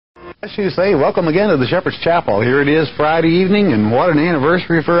As you say, welcome again to the Shepherd's Chapel. Here it is Friday evening, and what an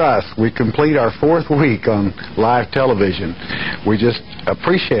anniversary for us. We complete our 4th week on live television. We just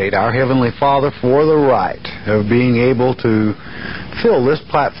appreciate our Heavenly Father for the right of being able to fill this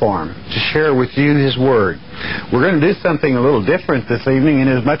platform to share with you His Word. We're going to do something a little different this evening, in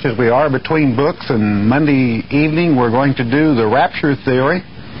as much as we are between books, and Monday evening we're going to do the rapture theory,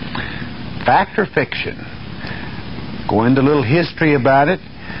 fact or fiction. Go into a little history about it.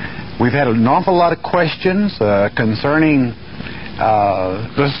 We've had an awful lot of questions concerning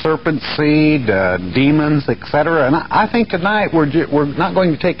the serpent seed, demons, etc. And I think tonight we're not going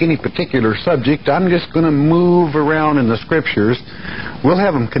to take any particular subject. I'm just going to move around in the Scriptures. We'll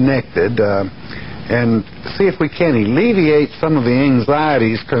have them connected and see if we can alleviate some of the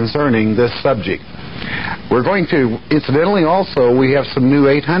anxieties concerning this subject. We're going to, incidentally also, we have some new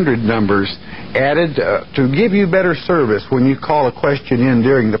 800 numbers added to give you better service when you call a question in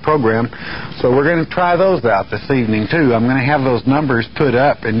during the program. So we're going to try those out this evening too. I'm going to have those numbers put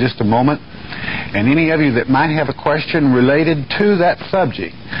up in just a moment. And any of you that might have a question related to that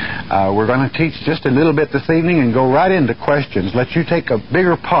subject, we're going to teach just a little bit this evening and go right into questions. Let you take a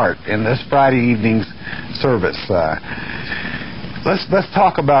bigger part in this Friday evening's service. Let's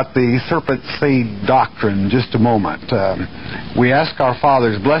talk about the serpent seed doctrine just a moment. We ask our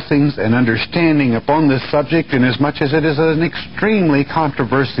Father's blessings and understanding upon this subject, inasmuch as it is an extremely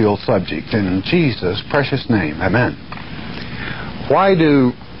controversial subject. In Jesus' precious name, amen. Why do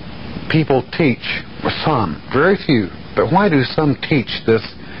people teach, some, very few, but why do some teach this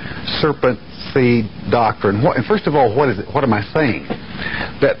serpent seed doctrine? And first of all, what is it? What am I saying?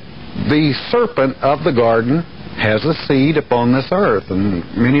 That the serpent of the garden has a seed upon this earth, and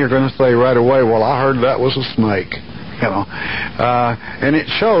many are going to say right away, well, I heard that was a snake, you know. And it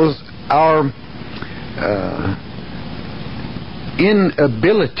shows our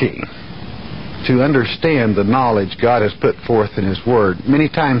inability to understand the knowledge God has put forth in His Word. Many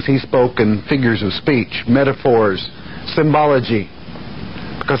times He spoke in figures of speech, metaphors, symbology,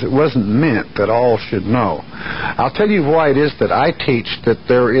 because it wasn't meant that all should know. I'll tell you why it is that I teach that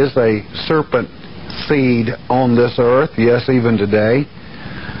there is a serpent seed on this earth, yes, even today.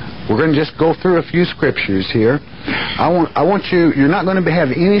 We're going to just go through a few scriptures here. I want you, you're not going to have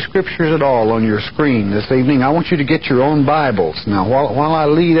any scriptures at all on your screen this evening. I want you to get your own Bibles. Now, while I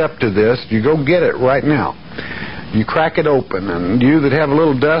lead up to this, you go get it right now. You crack it open, and you that have a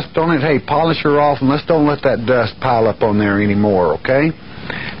little dust on it, hey, polish her off, and let's don't let that dust pile up on there anymore, okay?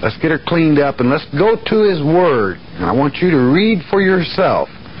 Let's get her cleaned up, and let's go to His Word. And I want you to read for yourself.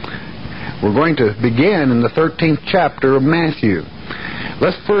 We're going to begin in the 13th chapter of Matthew.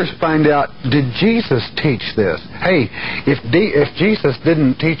 Let's first find out, did Jesus teach this? Hey, if Jesus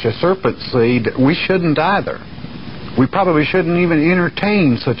didn't teach a serpent seed, we shouldn't either. We probably shouldn't even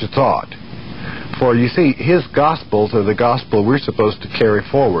entertain such a thought. For you see, His Gospels are the gospel we're supposed to carry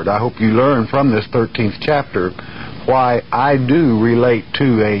forward. I hope you learn from this 13th chapter why I do relate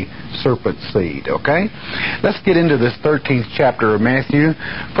to a serpent seed, okay? Let's get into this 13th chapter of Matthew.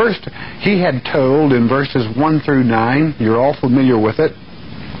 First, He had told in verses 1 through 9, you're all familiar with it,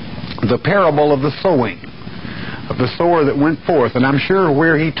 the parable of the sowing, of the sower that went forth. And I'm sure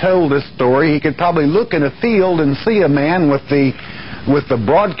where He told this story, He could probably look in a field and see a man with the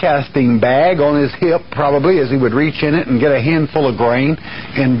broadcasting bag on his hip, probably, as he would reach in it and get a handful of grain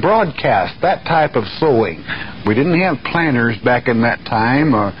and broadcast that type of sowing. We didn't have planters back in that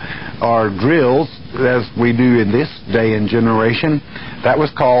time or drills as we do in this day and generation. That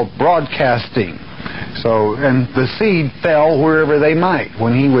was called broadcasting. So, and the seed fell wherever they might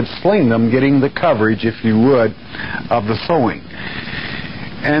when he would sling them, getting the coverage, if you would, of the sowing.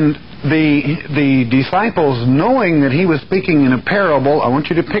 And the disciples, knowing that He was speaking in a parable, I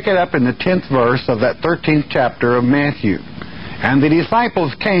want you to pick it up in the 10th verse of that 13th chapter of Matthew. And the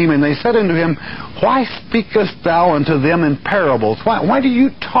disciples came, and they said unto Him, Why speakest thou unto them in parables? Why do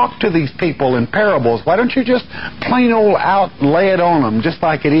you talk to these people in parables? Why don't you just plain old out lay it on them, just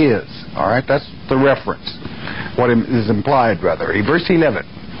like it is? All right, that's the reference. What is implied, rather. Verse 11.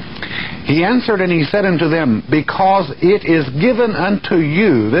 He answered and He said unto them, Because it is given unto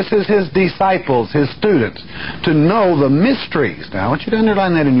you, this is His disciples, His students, to know the mysteries. Now, I want you to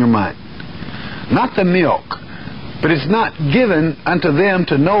underline that in your mind. Not the milk, but it's not given unto them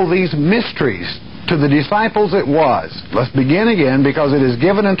to know these mysteries. To the disciples it was. Let's begin again. Because it is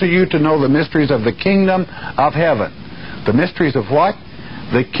given unto you to know the mysteries of the kingdom of heaven. The mysteries of what?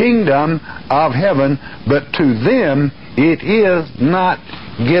 The kingdom of heaven, but to them it is not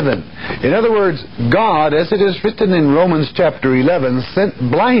given. In other words, God, as it is written in Romans chapter 11, sent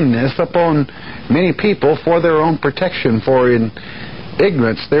blindness upon many people for their own protection. For in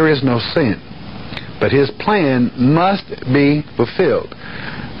ignorance there is no sin. But His plan must be fulfilled.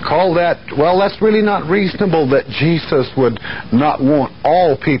 Call that, well, that's really not reasonable that Jesus would not want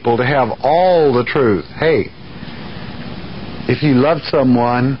all people to have all the truth. Hey, if you loved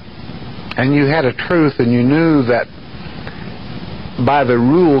someone and you had a truth and you knew that by the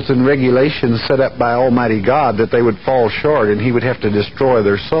rules and regulations set up by Almighty God that they would fall short and He would have to destroy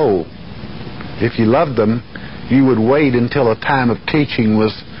their soul, if you loved them, you would wait until a time of teaching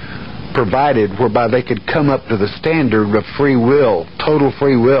was provided whereby they could come up to the standard of free will, total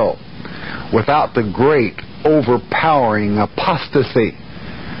free will, without the great overpowering apostasy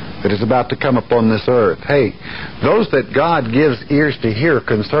that is about to come upon this earth. Hey, those that God gives ears to hear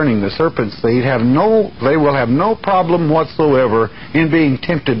concerning the serpent seed they will have no problem whatsoever in being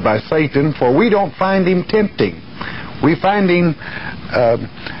tempted by Satan, for we don't find him tempting. We find him,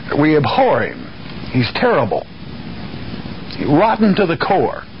 we abhor him. He's terrible. Rotten to the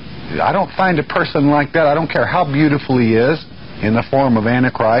core. I don't find a person like that, I don't care how beautiful he is in the form of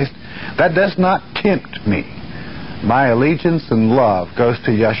Antichrist, that does not tempt me. My allegiance and love goes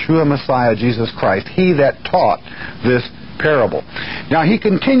to Yeshua Messiah, Jesus Christ, He that taught this parable. Now He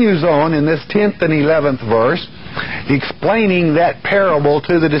continues on in this 10th and 11th verse, explaining that parable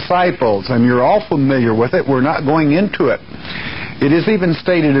to the disciples, and you're all familiar with it. We're not going into it. It is even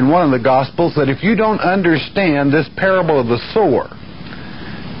stated in one of the Gospels that if you don't understand this parable of the sower,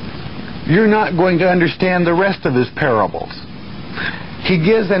 you're not going to understand the rest of His parables. He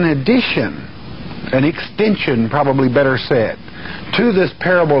gives an addition, an extension, probably better said, to this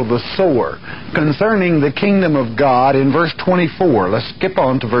parable of the sower concerning the kingdom of God in verse 24. Let's skip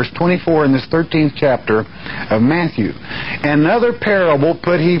on to verse 24 in this 13th chapter of Matthew. Another parable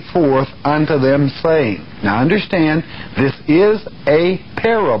put He forth unto them, saying. Now understand, this is a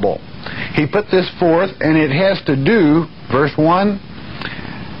parable. He put this forth, and it has to do, verse 1,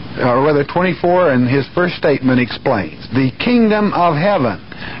 or rather 24, and his first statement explains the kingdom of heaven.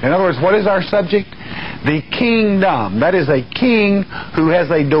 In other words, what is our subject? The kingdom. That is a king who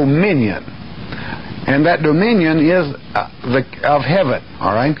has a dominion. And that dominion is of heaven,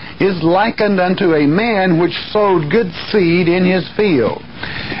 all right, is likened unto a man which sowed good seed in his field.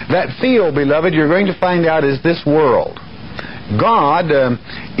 That field, beloved, you're going to find out is this world. God,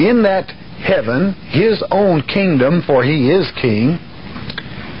 in that heaven, His own kingdom, for He is king,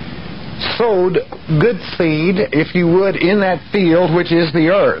 sowed good seed, if you would, in that field which is the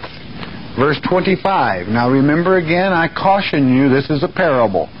earth. Verse 25. Now remember again, I caution you, this is a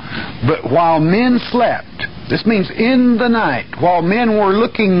parable. But while men slept, this means in the night, while men were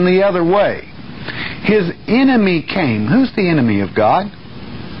looking the other way, His enemy came. Who's the enemy of God?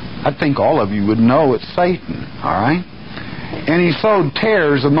 I think all of you would know it's Satan, all right? And he sowed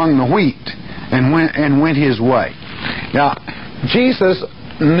tares among the wheat and went his way. Now, Jesus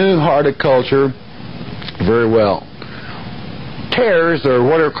knew horticulture very well. Tares are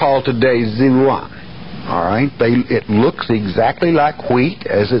what are called today zirua. All right, it looks exactly like wheat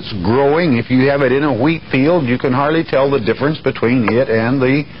as it's growing. If you have it in a wheat field, you can hardly tell the difference between it and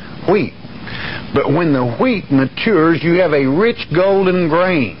the wheat. But when the wheat matures, you have a rich golden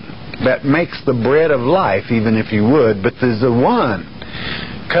grain that makes the bread of life, even if you would. But the zirua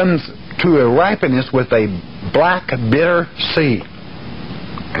comes to a ripeness with a black, bitter seed,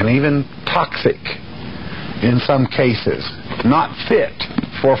 and even toxic in some cases, not fit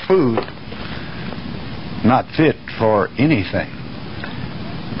for food, not fit for anything.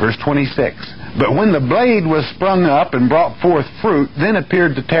 Verse 26, but when the blade was sprung up and brought forth fruit, then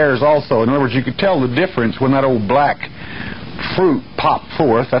appeared the tares also. In other words, you could tell the difference when that old black fruit popped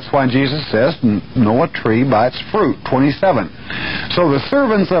forth. That's why Jesus says, know a tree by its fruit. 27, so the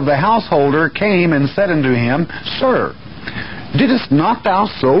servants of the householder came and said unto him, Sir, didst not thou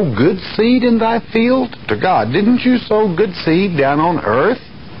sow good seed in thy field? To God, didn't you sow good seed down on earth?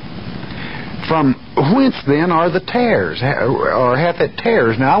 From whence then are the tares, or hath it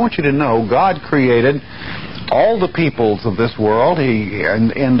tares? Now I want you to know, God created all the peoples of this world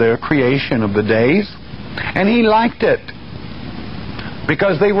in the creation of the days, and He liked it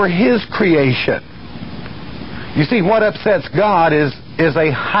because they were His creation. You see, what upsets God is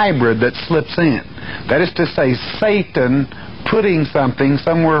a hybrid that slips in. That is to say, Satan putting something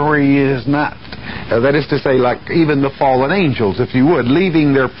somewhere where he is not. That is to say, like even the fallen angels, if you would,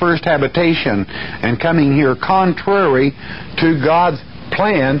 leaving their first habitation and coming here contrary to God's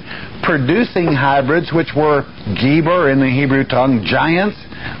plan, producing hybrids which were Geber in the Hebrew tongue, giants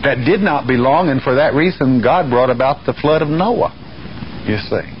that did not belong, and for that reason God brought about the flood of Noah, you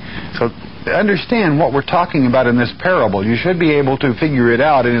see. So understand what we're talking about in this parable. You should be able to figure it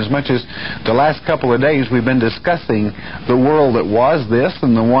out, in as much as the last couple of days we've been discussing the world that was this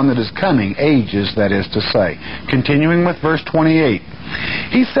and the one that is coming, ages, that is to say. Continuing with verse 28.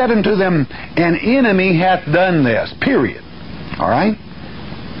 He said unto them, an enemy hath done this, period. All right?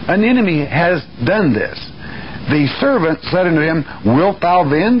 An enemy has done this. The servant said unto him, wilt thou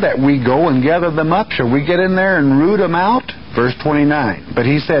then that we go and gather them up? Shall we get in there and root them out? Verse 29. But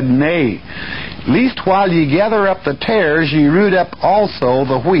he said, nay, least while ye gather up the tares, ye root up also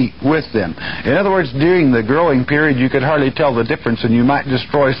the wheat with them. In other words, during the growing period, you could hardly tell the difference, and you might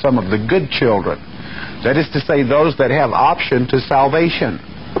destroy some of the good children. That is to say, those that have option to salvation.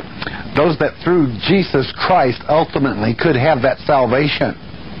 Those that through Jesus Christ ultimately could have that salvation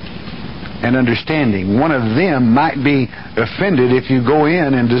and understanding. One of them might be offended if you go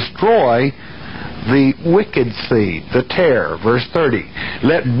in and destroy the wicked seed, the tare. Verse 30.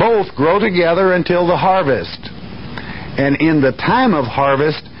 Let both grow together until the harvest. And in the time of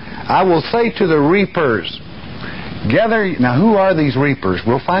harvest, I will say to the reapers, gather. Now, who are these reapers?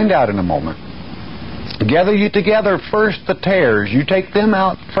 We'll find out in a moment. Gather you together first the tares. You take them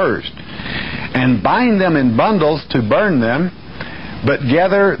out first. And bind them in bundles to burn them. But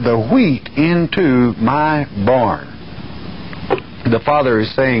gather the wheat into my barn. The Father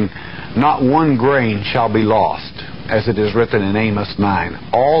is saying, not one grain shall be lost, as it is written in Amos 9.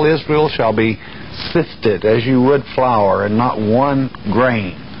 All Israel shall be sifted as you would flour, and not one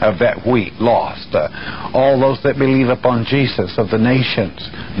grain of that wheat lost. All those that believe upon Jesus of the nations,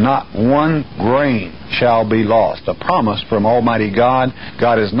 not one grain shall be lost. A promise from Almighty God.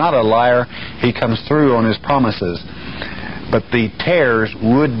 God is not a liar. He comes through on His promises. But the tares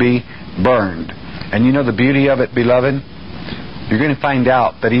would be burned. And you know the beauty of it, beloved? You're going to find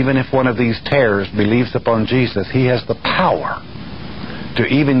out that even if one of these tares believes upon Jesus, he has the power to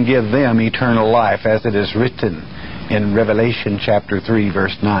even give them eternal life, as it is written in Revelation chapter 3,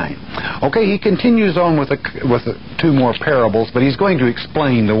 verse 9. Okay, he continues on with two more parables, but he's going to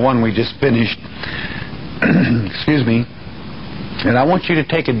explain the one we just finished. Excuse me. And I want you to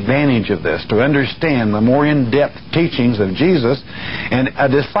take advantage of this to understand the more in-depth teachings of Jesus. And a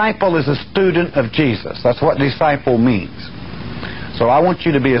disciple is a student of Jesus. That's what disciple means. So I want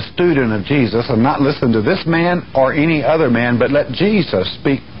you to be a student of Jesus and not listen to this man or any other man, but let Jesus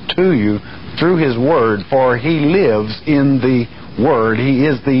speak to you through His Word, for He lives in the Word. He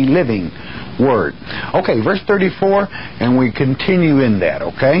is the living Word. Okay, verse 34, and we continue in that,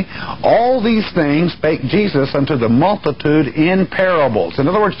 okay? All these things spake Jesus unto the multitude in parables. In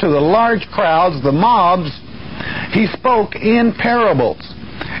other words, to the large crowds, the mobs, He spoke in parables.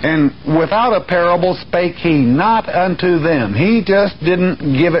 And without a parable spake He not unto them. He just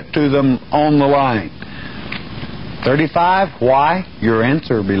didn't give it to them on the line. 35, why? Your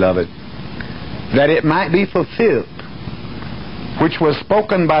answer, beloved. That it might be fulfilled, which was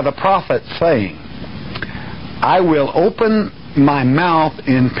spoken by the prophet, saying, I will open my mouth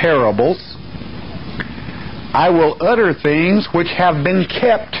in parables. I will utter things which have been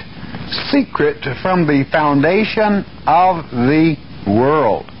kept secret from the foundation of the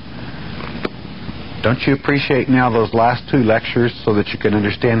world. Don't you appreciate now those last two lectures so that you can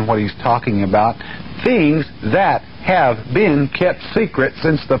understand what he's talking about? Things that have been kept secret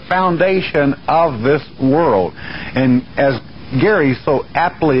since the foundation of this world. And as Gary so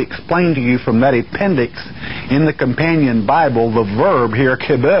aptly explained to you from that appendix in the companion Bible, the verb here,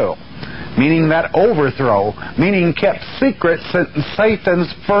 kibul, meaning that overthrow, meaning kept secret since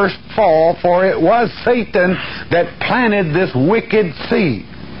Satan's first fall, for it was Satan that planted this wicked seed.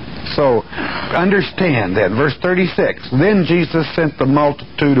 So, understand that. Verse 36, then Jesus sent the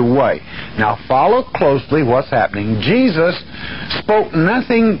multitude away. Now, follow closely what's happening. Jesus spoke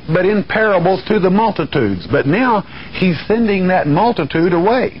nothing but in parables to the multitudes, but now He's sending that multitude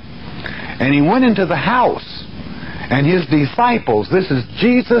away. And He went into the house, and His disciples, this is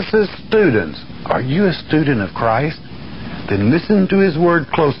Jesus' students. Are you a student of Christ? Then listen to His word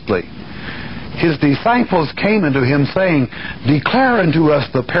closely. His disciples came unto Him, saying, declare unto us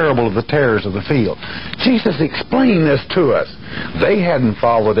the parable of the tares of the field. Jesus explained this to us. They hadn't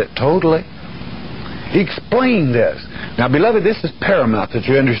followed it totally. He explained this. Now, beloved, this is paramount that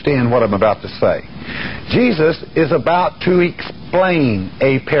you understand what I'm about to say. Jesus is about to explain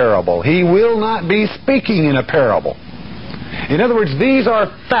a parable. He will not be speaking in a parable. In other words, these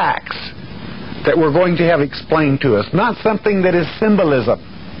are facts that we're going to have explained to us, not something that is symbolism.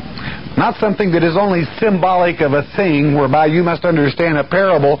 Not something that is only symbolic of a thing whereby you must understand a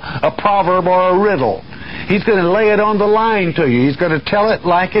parable, a proverb, or a riddle. He's going to lay it on the line to you. He's going to tell it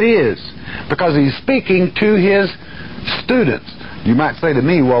like it is, because He's speaking to His students. You might say to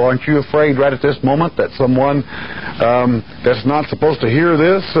me, well, aren't you afraid right at this moment that someone that's not supposed to hear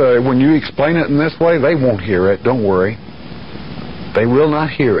this, when you explain it in this way, they won't hear it. Don't worry. They will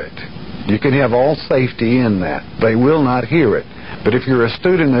not hear it. You can have all safety in that. They will not hear it. But if you're a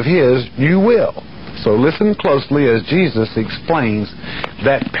student of His, you will. So listen closely as Jesus explains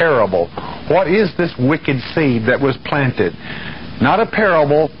that parable. What is this wicked seed that was planted? Not a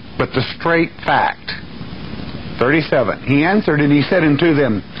parable, but the straight fact. 37. He answered and he said unto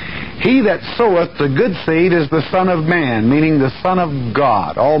them, He that soweth the good seed is the Son of Man, meaning the Son of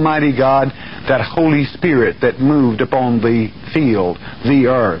God, Almighty God, that Holy Spirit that moved upon the field, the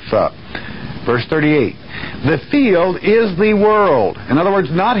earth. Verse 38. The field is the world. In other words,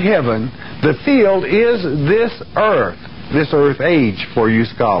 not heaven. The field is this earth age for you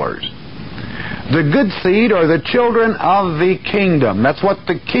scholars. The good seed are the children of the kingdom. That's what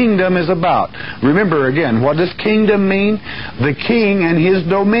the kingdom is about. Remember again, what does kingdom mean? The king and his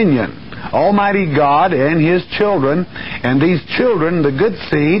dominion. Almighty God and His children. And these children, the good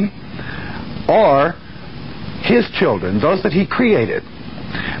seed, are His children, those that He created.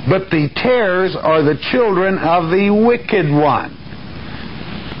 But the tares are the children of the wicked one.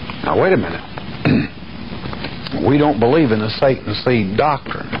 Now wait a minute. We don't believe in the Satan seed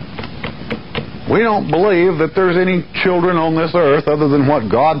doctrine. We don't believe that there's any children on this earth other than what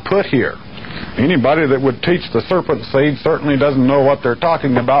God put here. Anybody that would teach the serpent seed certainly doesn't know what they're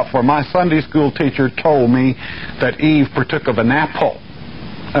talking about, for my Sunday school teacher told me that Eve partook of an apple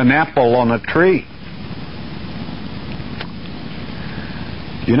on a tree.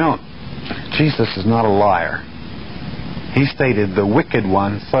 You know, Jesus is not a liar. He stated the wicked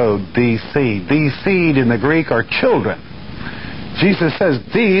one sowed these seed. These seed in the Greek are children. Jesus says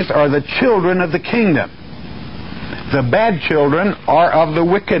these are the children of the kingdom. The bad children are of the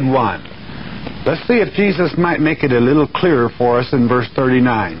wicked one. Let's see if Jesus might make it a little clearer for us in verse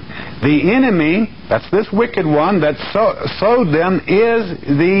 39. The enemy, that's this wicked one that sowed them, is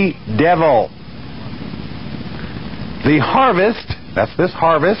the devil. The harvest, that's this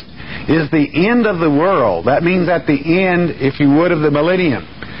harvest, is the end of the world. That means at the end, if you would, of the millennium.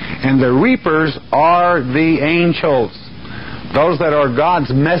 And the reapers are the angels. Those that are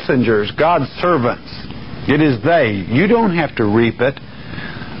God's messengers, God's servants. It is they. You don't have to reap it.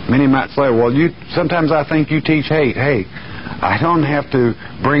 Many might say, well, sometimes I think you teach hate. Hey, I don't have to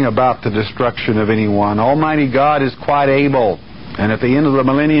bring about the destruction of anyone. Almighty God is quite able. And at the end of the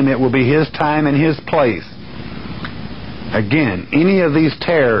millennium, it will be His time and His place. Again, any of these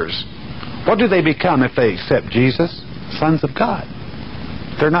tares, what do they become if they accept Jesus? Sons of God.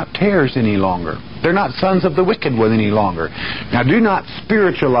 They're not tares any longer. They're not sons of the wicked one any longer. Now, do not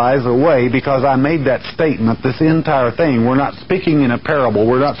spiritualize away because I made that statement, this entire thing. We're not speaking in a parable.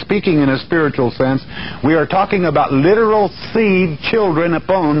 We're not speaking in a spiritual sense. We are talking about literal seed children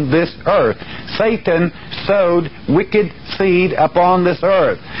upon this earth. Satan sowed wicked seed upon this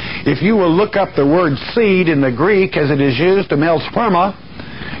earth. If you will look up the word seed in the Greek as it is used, sperma,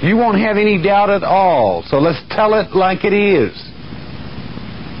 you won't have any doubt at all. So let's tell it like it is.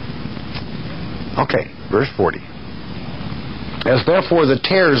 Okay, verse 40. As therefore the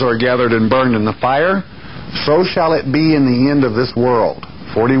tares are gathered and burned in the fire, so shall it be in the end of this world.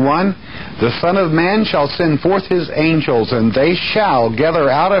 41. The Son of Man shall send forth His angels, and they shall gather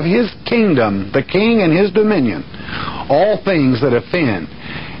out of His kingdom, the king and his dominion, all things that offend,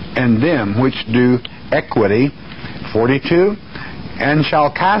 and them which do equity. 42. And shall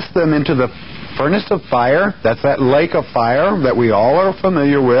cast them into the furnace of fire. That's that lake of fire that we all are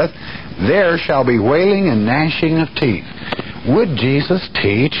familiar with. There shall be wailing and gnashing of teeth. Would Jesus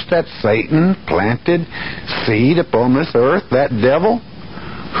teach that Satan planted seed upon this earth, that devil?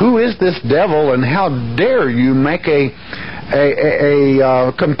 Who is this devil, and how dare you make a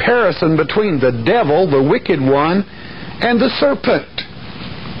comparison between the devil, the wicked one, and the serpent?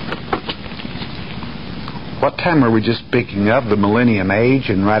 What time are we just speaking of? The millennium age,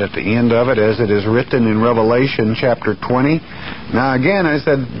 and right at the end of it, as it is written in Revelation chapter 20. Now again, I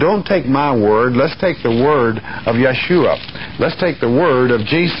said, don't take my word. Let's take the word of Yeshua. Let's take the word of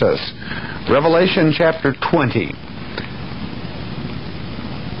Jesus. Revelation chapter 20.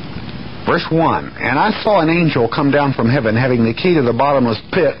 Verse 1. And I saw an angel come down from heaven, having the key to the bottomless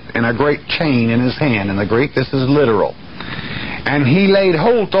pit and a great chain in his hand. In the Greek, this is literal. And he laid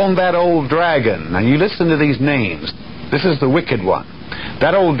hold on that old dragon. Now you listen to these names. This is the wicked one.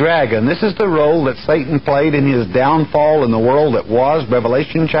 That old dragon, this is the role that Satan played in his downfall in the world that was.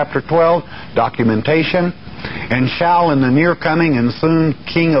 Revelation chapter 12, documentation. And shall in the near coming and soon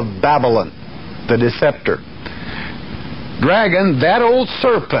king of Babylon, the deceptor. Dragon, that old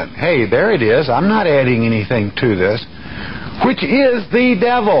serpent. Hey, there it is. I'm not adding anything to this. which is the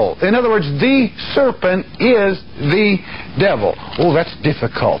devil. In other words, the serpent is the devil. Oh, that's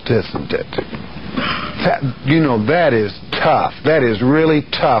difficult, isn't it? That is tough. That is really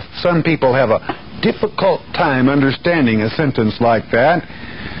tough. Some people have a difficult time understanding a sentence like that.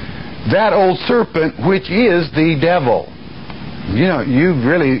 That old serpent, which is the devil.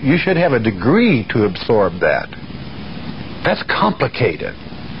 You should have a degree to absorb that. That's complicated.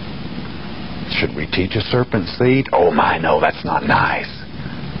 Should we teach a serpent seed? Oh my, no, that's not nice.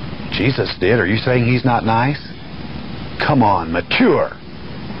 Jesus did. Are you saying he's not nice? Come on, mature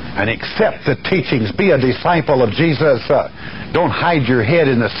and accept the teachings. Be a disciple of Jesus. Don't hide your head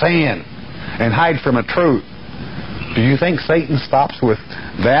in the sand and hide from a truth. Do you think Satan stops with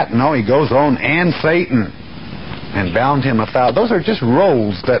that? No, he goes on, and Satan, and bound him 1,000. Those are just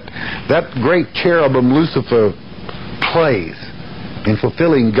roles that great cherubim Lucifer plays in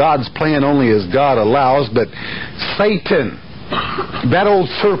fulfilling God's plan only as God allows. But Satan, that old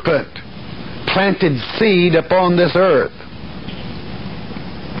serpent, planted seed upon this earth.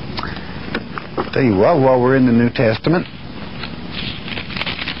 I'll tell you what, while we're in the New Testament,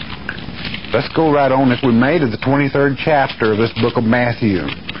 let's go right on, if we may, to the 23rd chapter of this book of Matthew.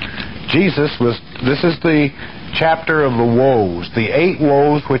 This is the chapter of the woes, the 8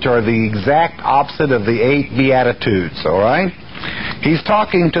 woes, which are the exact opposite of the 8 beatitudes, all right? He's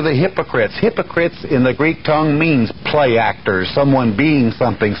talking to the hypocrites. Hypocrites in the Greek tongue means play actors, someone being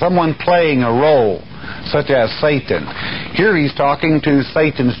something, someone playing a role, such as Satan. Here he's talking to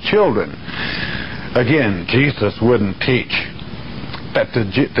Satan's children. Again, Jesus wouldn't teach that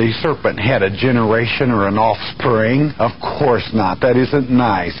the serpent had a generation or an offspring. Of course not. That isn't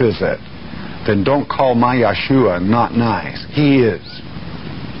nice, is it? Then don't call my Yeshua not nice. He is.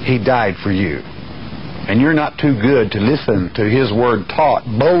 He died for you. And you're not too good to listen to his word taught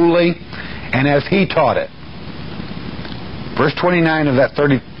boldly and as he taught it. Verse 29 of that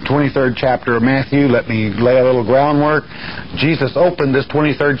 23rd chapter of Matthew, let me lay a little groundwork. Jesus opened this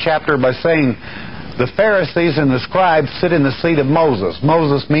 23rd chapter by saying, the Pharisees and the scribes sit in the seat of Moses.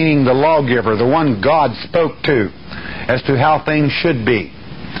 Moses meaning the lawgiver, the one God spoke to as to how things should be.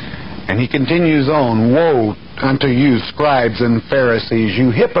 And he continues on, woe unto you, scribes and Pharisees,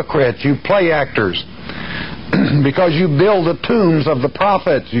 you hypocrites, you play actors, because you build the tombs of the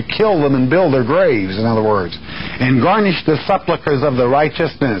prophets, you kill them and build their graves, in other words, and garnish the sepulchres of the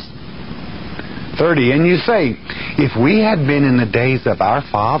righteousness. 30, and you say, if we had been in the days of our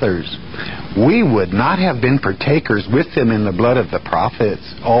fathers, we would not have been partakers with them in the blood of the prophets.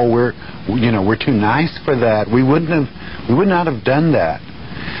 Oh, we're too nice for that. We would not have done that.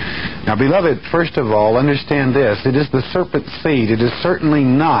 Now, beloved, first of all, understand this. It is the serpent seed. It is certainly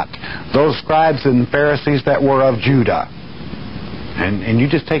not those scribes and Pharisees that were of Judah. And you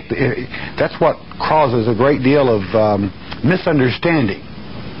just take that's what causes a great deal of misunderstanding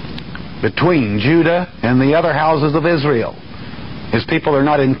between Judah and the other houses of Israel. Is people are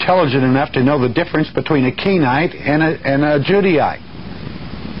not intelligent enough to know the difference between a Kenite and a Judaite,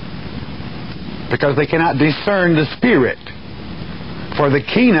 because they cannot discern the spirit. For the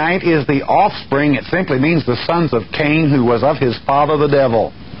Kenite is the offspring, it simply means the sons of Cain, who was of his father the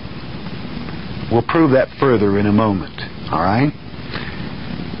devil. We'll prove that further in a moment, all right?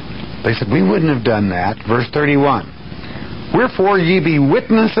 They said, we wouldn't have done that. Verse 31. Wherefore ye be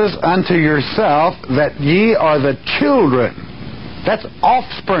witnesses unto yourself that ye are the children, that's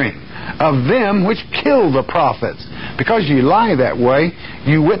offspring, of them which kill the prophets. Because you lie that way,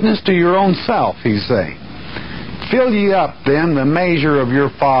 you witness to your own self, he's saying. Fill ye up, then, the measure of your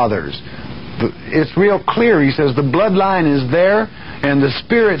fathers. It's real clear, he says, the bloodline is there, and the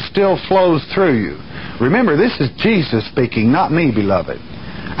Spirit still flows through you. Remember, this is Jesus speaking, not me, beloved.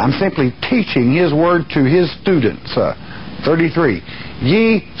 I'm simply teaching his word to his students. 33.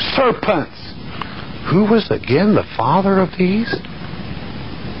 Ye serpents. Who was again the father of these?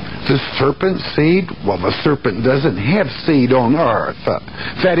 The serpent seed? Well, the serpent doesn't have seed on earth.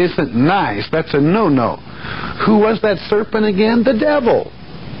 That isn't nice. That's a no-no. Who was that serpent again? The devil.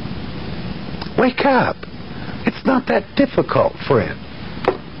 Wake up. It's not that difficult, friend.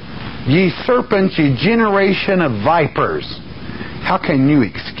 Ye serpents, ye generation of vipers. How can you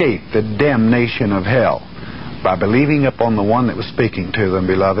escape the damnation of hell? By believing upon the one that was speaking to them,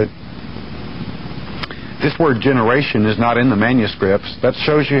 beloved. This word generation is not in the manuscripts. That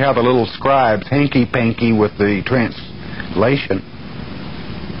shows you how the little scribes hanky-panky with the translation.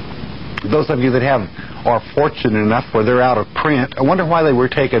 Those of you that are fortunate enough where they're out of print, I wonder why they were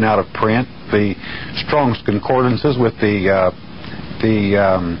taken out of print. The Strong's Concordances with the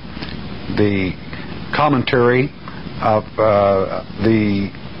commentary of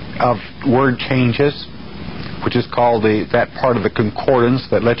word changes. which is called that part of the concordance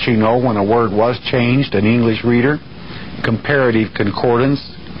that lets you know when a word was changed, an English reader. Comparative concordance,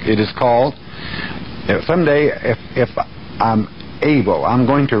 it is called. Someday, if I'm able, I'm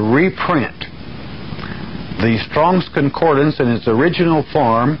going to reprint the Strong's Concordance in its original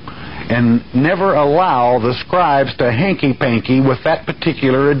form and never allow the scribes to hanky-panky with that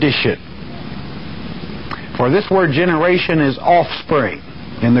particular edition. For this word generation is offspring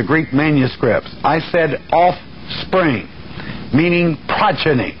in the Greek manuscripts. I said offspring, meaning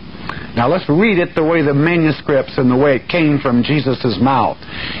progeny. Now let's read it the way the manuscripts and the way it came from Jesus' mouth.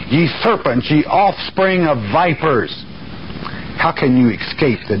 Ye serpents, ye offspring of vipers, how can you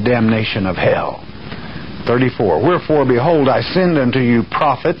escape the damnation of hell? 34. Wherefore, behold, I send unto you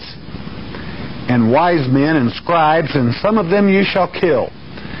prophets and wise men and scribes, and some of them you shall kill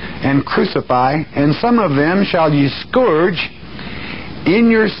and crucify, and some of them shall ye scourge in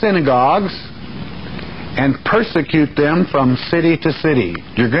your synagogues and persecute them from city to city.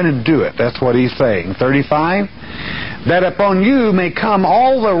 You're going to do it. That's what he's saying. 35. That upon you may come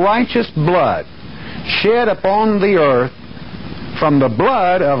all the righteous blood shed upon the earth, from the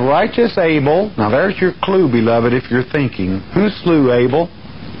blood of righteous Abel. Now there's your clue, beloved, if you're thinking. Who slew Abel?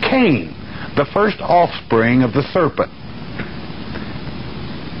 Cain, the first offspring of the serpent.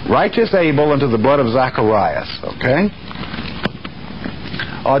 Righteous Abel unto the blood of Zacharias. Okay?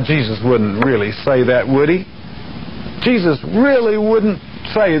 Oh, Jesus wouldn't really say that, would he? Jesus really wouldn't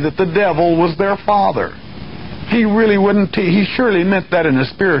say that the devil was their father. He really wouldn't. He surely meant that in a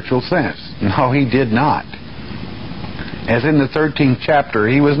spiritual sense. No, he did not. As in the 13th chapter,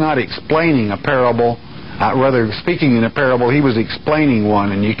 he was not explaining a parable. Rather, speaking in a parable, he was explaining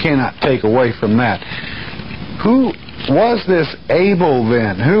one, and you cannot take away from that. Who was this Abel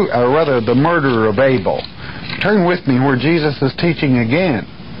then? Or rather, the murderer of Abel? Turn with me where Jesus is teaching again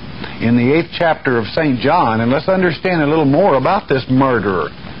in the 8th chapter of St. John, and let's understand a little more about this murderer.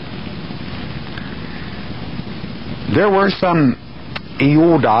 There were some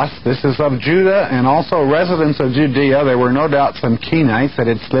Eudas, this is of Judah and also residents of Judea. There were no doubt some Kenites that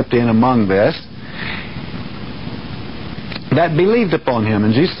had slipped in among this, that believed upon him.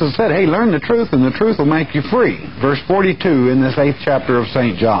 And Jesus said, hey, learn the truth and the truth will make you free. Verse 42 in this 8th chapter of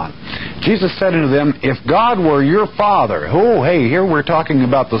St. John. Jesus said unto them, if God were your Father, oh, hey, here we're talking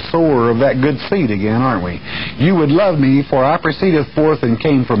about the sower of that good seed again, aren't we? You would love me, for I proceeded forth and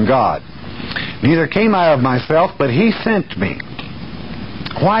came from God. Neither came I of myself, but he sent me.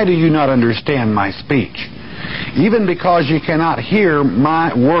 Why do you not understand my speech? Even because you cannot hear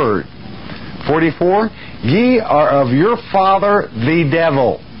my word. 44, ye are of your father the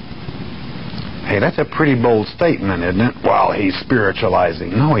devil. Hey, that's a pretty bold statement, isn't it? Well, he's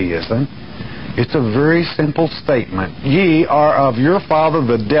spiritualizing. No, he isn't. It's a very simple statement. Ye are of your father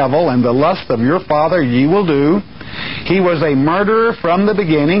the devil, and the lust of your father ye will do. He was a murderer from the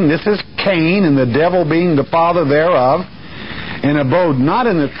beginning. This is Cain, and the devil being the father thereof. And abode not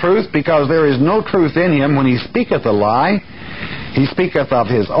in the truth, because there is no truth in him. When he speaketh a lie, he speaketh of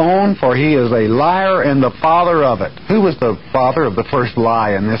his own, for he is a liar and the father of it. Who was the father of the first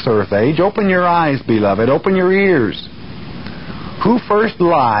lie in this earth age? Open your eyes, beloved. Open your ears. Who first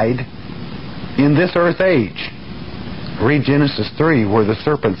lied in this earth age? Read Genesis 3, where the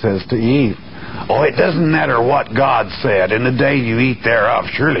serpent says to Eve, oh, it doesn't matter what God said. In the day you eat thereof,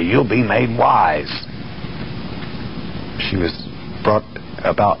 surely you'll be made wise. She was brought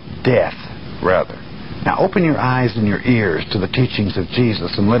about death, rather. Now open your eyes and your ears to the teachings of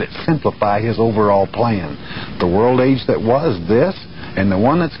Jesus and let it simplify his overall plan. The world age that was this, and the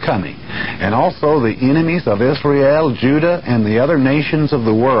one that's coming. And also the enemies of Israel, Judah, and the other nations of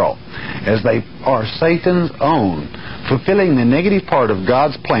the world, as they are Satan's own, fulfilling the negative part of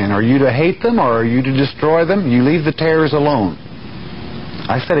God's plan. Are you to hate them or are you to destroy them? You leave the tares alone.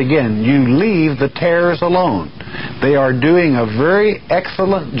 I said again, you leave the tares alone. They are doing a very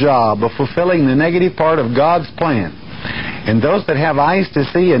excellent job of fulfilling the negative part of God's plan. And those that have eyes to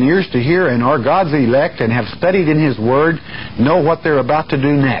see and ears to hear and are God's elect and have studied in his word know what they're about to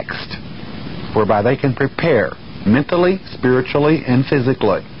do next, whereby they can prepare mentally, spiritually, and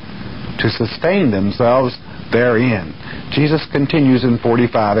physically to sustain themselves therein. Jesus continues in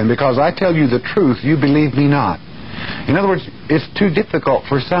 45, and because I tell you the truth, you believe me not. In other words, it's too difficult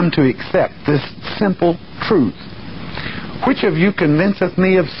for some to accept this simple truth. Which of you convinceth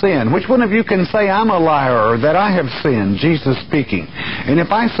me of sin? Which one of you can say I'm a liar or that I have sinned? Jesus speaking. And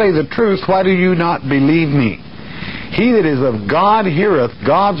if I say the truth, why do you not believe me? He that is of God heareth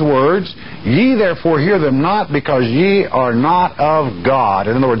God's words. Ye therefore hear them not, because ye are not of God.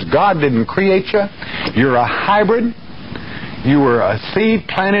 In other words, God didn't create you. You're a hybrid. You were a seed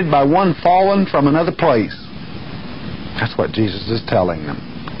planted by one fallen from another place. That's what Jesus is telling them.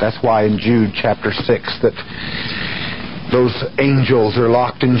 That's why in Jude chapter 6 that those angels are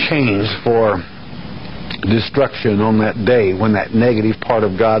locked in chains for destruction on that day when that negative part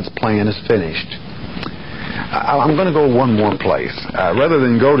of God's plan is finished. I'm going to go one more place. Rather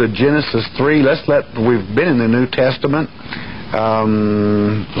than go to Genesis 3, we've been in the New Testament.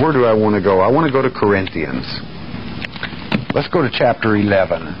 Where do I want to go? I want to go to Corinthians. Let's go to chapter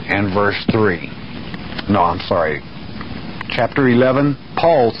 11 and verse 3. No, I'm sorry. Chapter 11,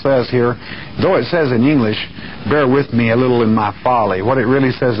 Paul says here, though it says in English, bear with me a little in my folly. What it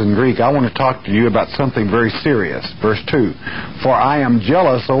really says in Greek, I want to talk to you about something very serious. Verse 2, for I am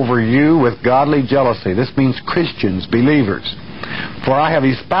jealous over you with godly jealousy. This means Christians, believers. For I have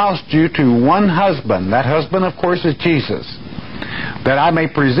espoused you to one husband. That husband, of course, is Jesus. That I may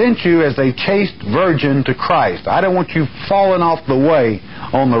present you as a chaste virgin to Christ. I don't want you falling off the way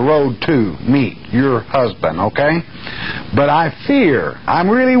on the road to meet your husband, okay? But I fear, I'm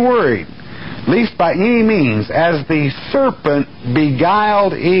really worried, least by any means, as the serpent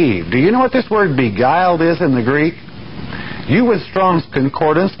beguiled Eve. Do you know what this word beguiled is in the Greek? You with Strong's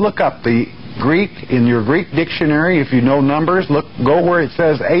Concordance, look up the Greek in your Greek dictionary. If you know numbers, go where it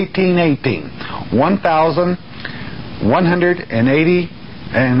says 1818. 1180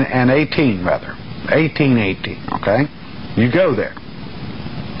 and 18 rather. 1818, okay? You go there.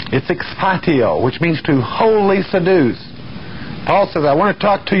 It's exfatio, which means to wholly seduce. Paul says, I want to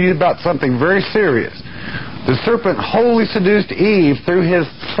talk to you about something very serious. The serpent wholly seduced Eve through his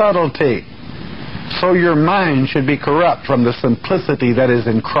subtlety. So your mind should be corrupt from the simplicity that is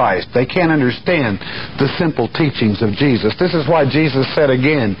in Christ. They can't understand the simple teachings of Jesus. This is why Jesus said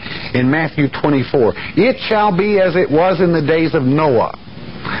again in Matthew 24, it shall be as it was in the days of Noah.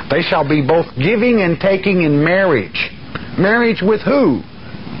 They shall be both giving and taking in marriage. Marriage with who?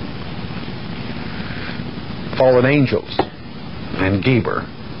 Fallen angels and Geber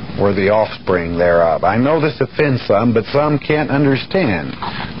were the offspring thereof. I know this offends some, but some can't understand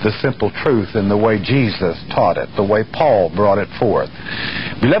the simple truth in the way Jesus taught it, the way Paul brought it forth.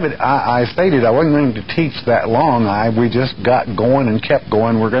 Beloved, I stated I wasn't going to teach that long. We just got going and kept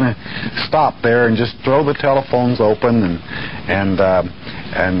going. We're going to stop there and just throw the telephones open and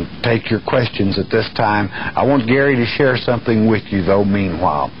take your questions at this time. I want Gary to share something with you, though,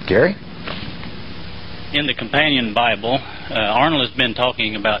 meanwhile. Gary? In the Companion Bible, Arnold has been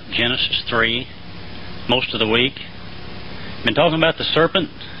talking about Genesis 3 most of the week. Been talking about the serpent.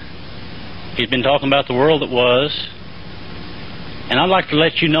 He's been talking about the world that was. And I'd like to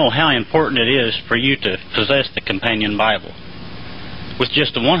let you know how important it is for you to possess the Companion Bible. With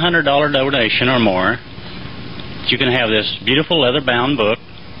just a $100 donation or more, you can have this beautiful leather-bound book,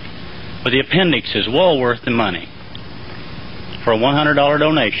 but the appendix is well worth the money. For a $100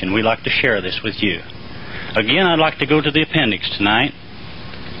 donation, we'd like to share this with you. Again, I'd like to go to the appendix tonight.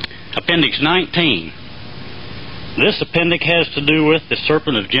 Appendix 19. This appendix has to do with the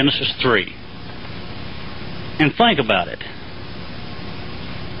serpent of Genesis 3. And think about it.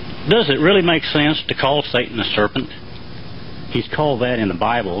 Does it really make sense to call Satan a serpent? He's called that in the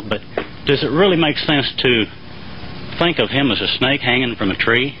Bible, but does it really make sense to think of him as a snake hanging from a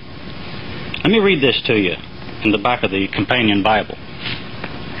tree? Let me read this to you in the back of the Companion Bible.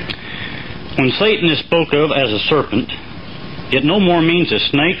 When Satan is spoke of as a serpent, it no more means a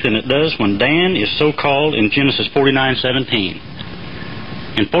snake than it does when Dan is so called in Genesis 49:17.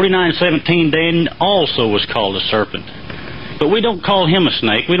 In 49:17, Dan also was called a serpent. But we don't call him a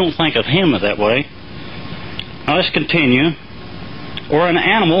snake. We don't think of him that way. Now let's continue. Or an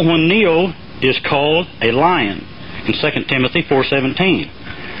animal when Neo is called a lion in 2 Timothy 4:17.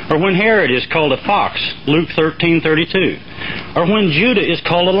 Or when Herod is called a fox, Luke 13:32. Or when Judah is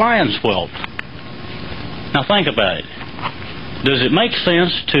called a lion's whelp. Now think about it. Does it make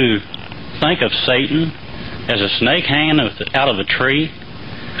sense to think of Satan as a snake hanging out of a tree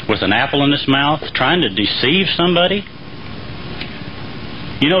with an apple in his mouth trying to deceive somebody?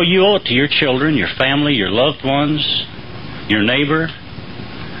 You know, you owe it to your children, your family, your loved ones, your neighbor.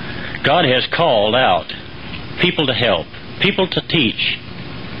 God has called out people to help, people to teach.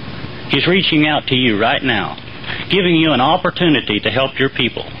 He's reaching out to you right now, giving you an opportunity to help your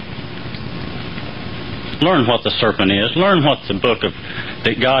people. Learn what the serpent is. Learn what the book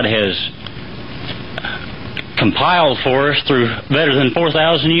that God has compiled for us through better than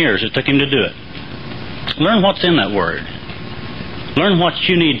 4,000 years it took him to do it. Learn what's in that word. Learn what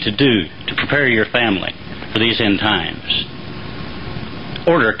you need to do to prepare your family for these end times.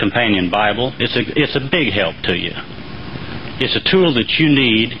 Order a Companion Bible. It's a big help to you. It's a tool that you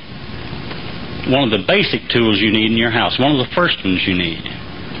need, one of the basic tools you need in your house, one of the first ones you need.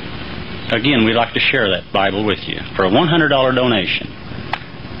 Again, we'd like to share that Bible with you for a $100 donation.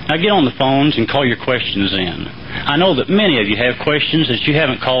 Now get on the phones and call your questions in. I know that many of you have questions that you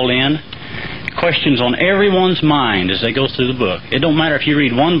haven't called in. Questions on everyone's mind as they go through the book. It don't matter if you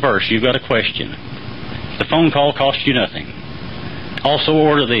read one verse, you've got a question. The phone call costs you nothing. Also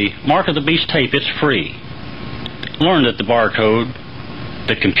order the Mark of the Beast tape. It's free. Learn that the barcode,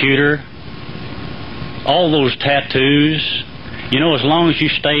 the computer, all those tattoos, you know, as long as you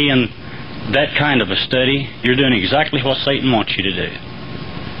stay in that kind of a study, you're doing exactly what Satan wants you to do.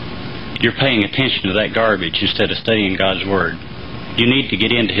 You're paying attention to that garbage instead of studying God's Word. You need to get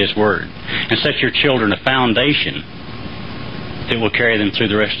into His Word and set your children a foundation that will carry them through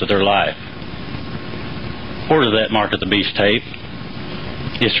the rest of their life. Order that Mark of the Beast tape.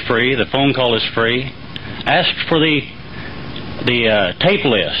 It's free. The phone call is free. Ask for the tape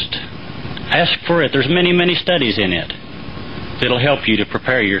list. Ask for it. There's many, many studies in it that'll help you to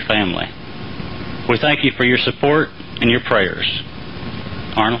prepare your family. We thank you for your support and your prayers.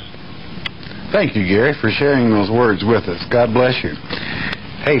 Arnold? Thank you, Gary, for sharing those words with us. God bless you.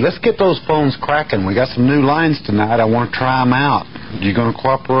 Hey, let's get those phones cracking. We got some new lines tonight. I want to try them out. You going to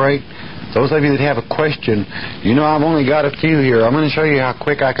cooperate? Those of you that have a question, you know I've only got a few here. I'm going to show you how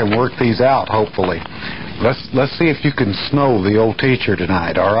quick I can work these out, hopefully. Let's see if you can snow the old teacher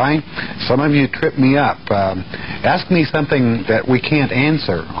tonight, all right? Some of you trip me up. Ask me something that we can't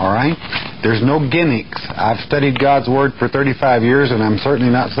answer, all right? There's no gimmicks. I've studied God's Word for 35 years, and I'm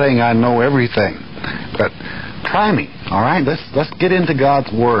certainly not saying I know everything. But try me, all right? Let's get into God's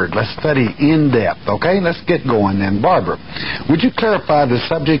Word. Let's study in depth, okay? Let's get going then. Barbara, would you clarify the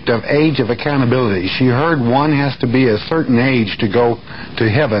subject of age of accountability? She heard one has to be a certain age to go to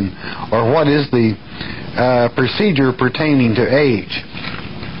heaven, or what is the procedure pertaining to age?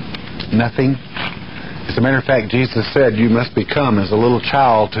 Nothing. As a matter of fact, Jesus said you must become as a little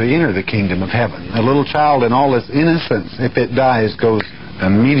child to enter the kingdom of heaven. A little child in all its innocence, if it dies, goes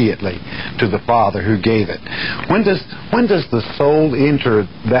immediately to the Father who gave it. When does the soul enter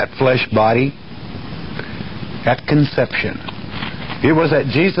that flesh body? At conception. It was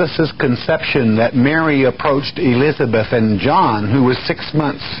at Jesus' conception that Mary approached Elizabeth, and John, who was 6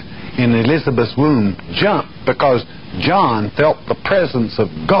 months in Elizabeth's womb, jumped because John felt the presence of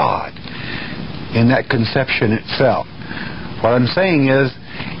God in that conception itself. What I'm saying is,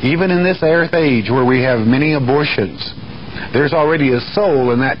 even in this earth age where we have many abortions, there's already a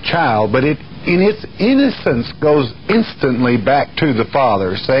soul in that child, but it, in its innocence, goes instantly back to the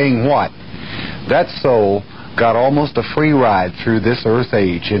Father, saying what? That soul got almost a free ride through this earth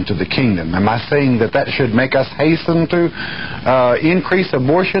age into the kingdom. Am I saying that should make us hasten to increase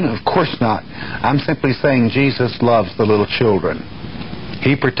abortion? Of course not. I'm simply saying Jesus loves the little children.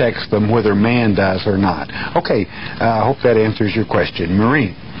 He protects them whether man does or not. Okay, I hope that answers your question.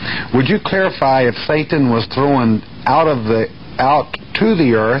 Marie, would you clarify if Satan was thrown out to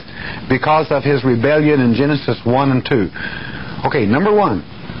the earth because of his rebellion in Genesis 1 and 2? Okay, number one,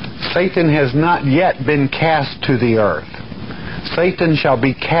 Satan has not yet been cast to the earth. Satan shall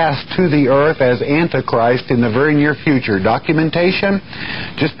be cast to the earth as Antichrist in the very near future. Documentation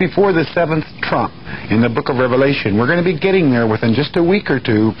just before the seventh trump in the book of Revelation. We're going to be getting there within just a week or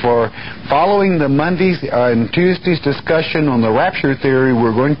two. For following the Mondays and Tuesdays discussion on the rapture theory,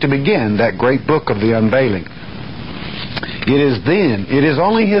 we're going to begin that great book of the unveiling. It is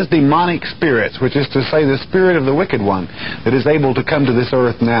only his demonic spirits, which is to say the spirit of the wicked one, that is able to come to this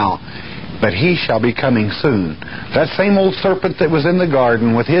earth now. But he shall be coming soon. That same old serpent that was in the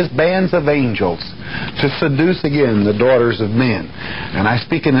garden with his bands of angels to seduce again the daughters of men. And I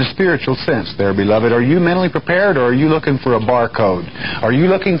speak in a spiritual sense there, beloved. Are you mentally prepared, or are you looking for a barcode? Are you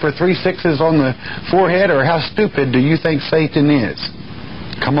looking for 3 6s on the forehead, or how stupid do you think Satan is?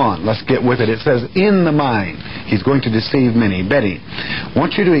 Come on, let's get with it. It says, in the mind, he's going to deceive many. Betty, I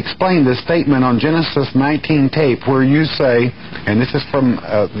want you to explain the statement on Genesis 19 tape where you say, and this is from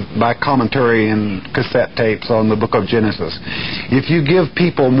my commentary and cassette tapes on the book of Genesis, if you give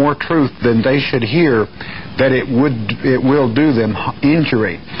people more truth than they should hear, that it will do them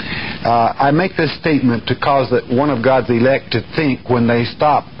injury. I make this statement to cause that one of God's elect to think when they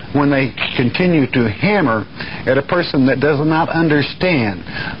continue to hammer at a person that does not understand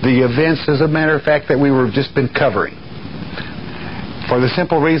the events, as a matter of fact, that we were just been covering. For the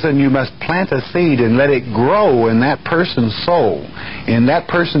simple reason you must plant a seed and let it grow in that person's soul, in that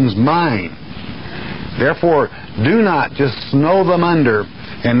person's mind. Therefore, do not just snow them under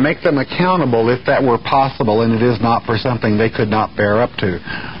and make them accountable if that were possible, and it is not, for something they could not bear up to.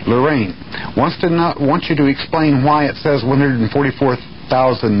 Lorraine wants you to explain why it says 144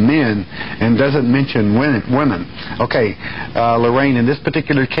 men and doesn't mention women. Okay, Lorraine, in this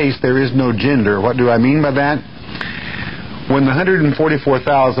particular case, there is no gender. What do I mean by that? When the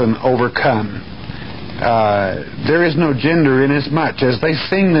 144,000 overcome, there is no gender inasmuch as they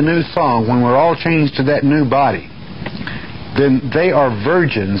sing the new song when we're all changed to that new body. Then they are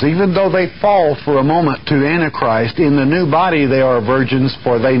virgins, even though they fall for a moment to Antichrist. In the new body they are virgins,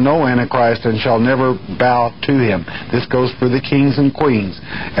 for they know Antichrist and shall never bow to him. This goes for the kings and queens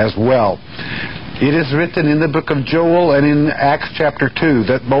as well. It is written in the book of Joel and in Acts chapter 2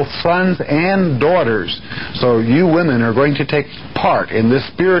 that both sons and daughters, so you women are going to take part in this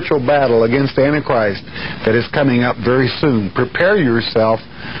spiritual battle against Antichrist that is coming up very soon. Prepare yourself.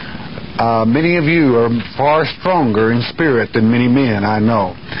 Many of you are far stronger in spirit than many men, I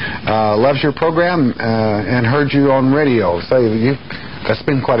know. Loves your program and heard you on radio. That's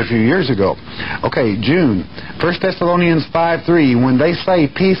been quite a few years ago. Okay, June. 1 Thessalonians 5:3. When they say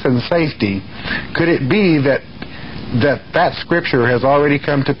peace and safety, could it be that scripture has already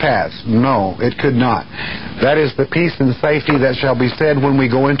come to pass? No, it could not. That is the peace and safety that shall be said when we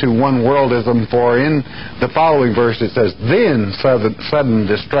go into one worldism, for in the following verse it says, then sudden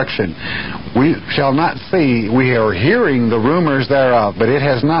destruction. We shall not see, we are hearing the rumors thereof, but it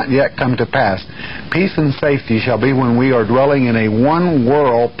has not yet come to pass. Peace and safety shall be when we are dwelling in a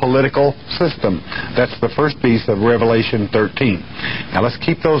one-world political system. That's the first piece of Revelation 13. Now let's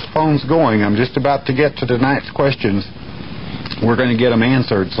keep those phones going. I'm just about to get to tonight's questions. We're going to get them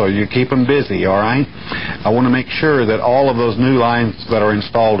answered, so you keep them busy, all right? I want to make sure that all of those new lines that are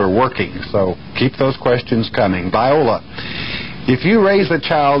installed are working, so keep those questions coming. Viola, if you raise a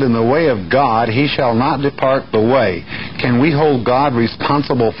child in the way of God, he shall not depart the way. Can we hold God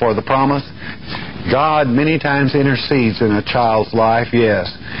responsible for the promise? God many times intercedes in a child's life, yes.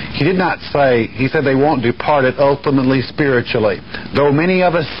 He did not say, he said they won't depart it ultimately spiritually. Though many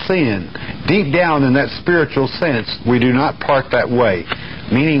of us sin, deep down in that spiritual sense, we do not part that way.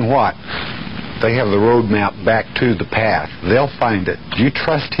 Meaning what? They have the roadmap back to the path. They'll find it. You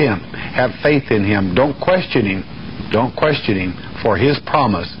trust Him. Have faith in Him. Don't question Him. Don't question Him, for His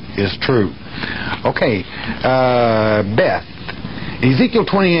promise is true. Okay, Beth. Ezekiel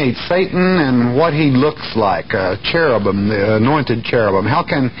 28, Satan and what he looks like, cherubim, the anointed cherubim. How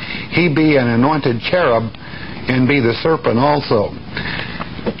can he be an anointed cherub and be the serpent also?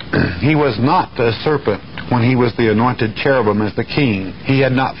 He was not the serpent when he was the anointed cherubim as the king. He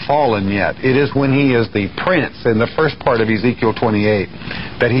had not fallen yet. It is when he is the prince in the first part of Ezekiel 28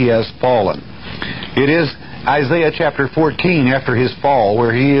 that he has fallen. It is Isaiah chapter 14 after his fall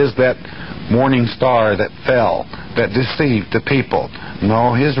where he is that morning star that fell, that deceived the people.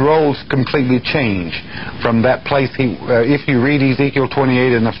 No, his roles completely change from that place. If you read Ezekiel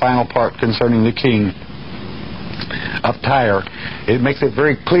 28 in the final part concerning the king of Tyre, it makes it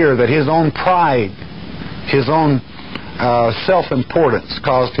very clear that his own pride, his own self-importance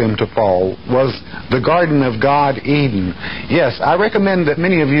caused him to fall. Was the garden of God Eden? Yes, I recommend that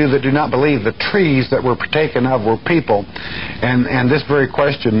many of you that do not believe the trees that were partaken of were people, and this very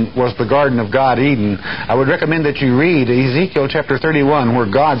question was the garden of God Eden. I would recommend that you read Ezekiel chapter 31 where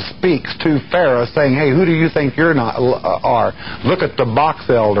God speaks to Pharaoh saying, hey, who do you think you're not are? Look at the box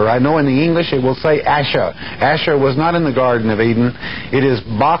elder. I know in the English it will say Asher. Asher was not in the garden of Eden. It is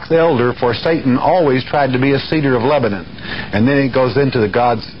box elder, for Satan always tried to be a cedar of Lebanon. And then it goes into the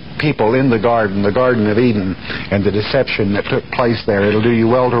God's people in the Garden of Eden, and the deception that took place there. It'll do you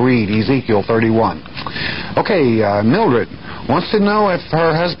well to read Ezekiel 31. Okay, Mildred wants to know if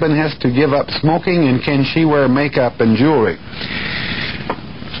her husband has to give up smoking, and can she wear makeup and jewelry.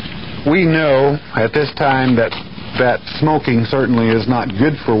 We know at this time that smoking certainly is not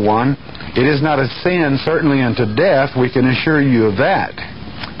good for one. It is not a sin, certainly unto death. We can assure you of that.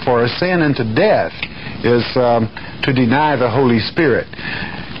 For a sin unto death is to deny the Holy Spirit.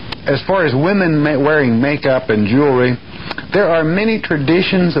 As far as women wearing makeup and jewelry, there are many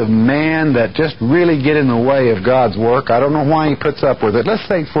traditions of man that just really get in the way of God's work. I don't know why He puts up with it. Let's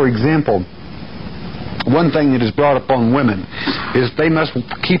say, for example, one thing that is brought upon women is they must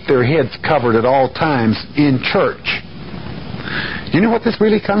keep their heads covered at all times in church. You know what this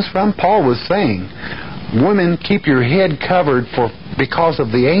really comes from? Paul was saying, women, keep your head covered because of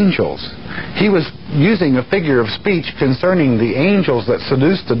the angels. He was using a figure of speech concerning the angels that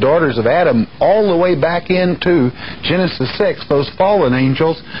seduced the daughters of Adam all the way back into Genesis 6, those fallen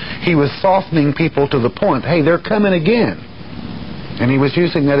angels. He was softening people to the point, hey, they're coming again. And he was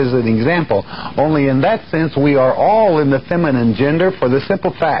using that as an example. Only in that sense, we are all in the feminine gender for the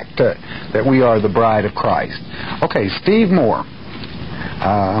simple fact that we are the bride of Christ. Okay, Steve Moore.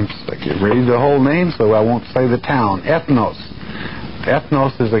 I'm ready the whole name, so I won't say the town. Ethnos.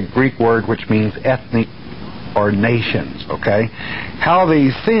 Ethnos is a Greek word which means ethnic or nations, okay? How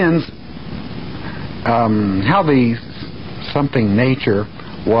these sins, something nature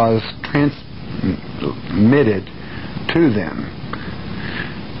was transmitted to them.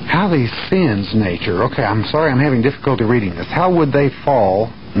 How these sins nature, okay, I'm sorry, I'm having difficulty reading this. How would they fall,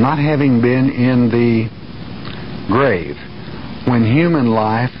 not having been in the grave, when human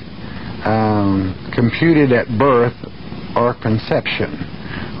life computed at birth or conception?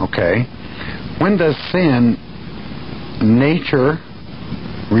 Okay, when does sin nature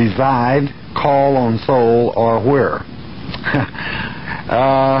reside, call on soul, or where?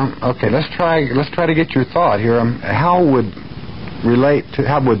 Okay, let's try to get your thought here. How would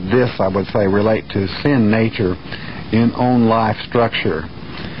this, I would say, relate to sin nature in own life structure?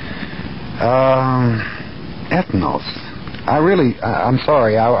 Ethnos. I'm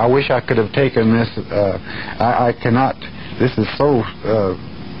sorry. I wish I could have taken this. I cannot. This is so.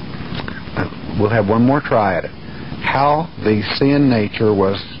 We'll have one more try at it. How the sin nature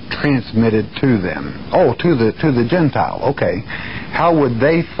was transmitted to them. Oh, to the Gentile. Okay. How would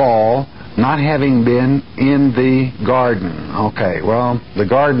they fall, not having been in the garden? Okay. Well, the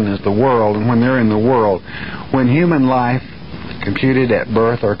garden is the world, and when they're in the world, when human life computed at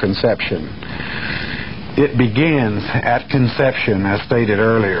birth or conception, it begins at conception, as stated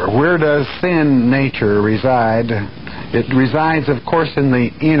earlier. Where does sin nature reside? It resides, of course, in the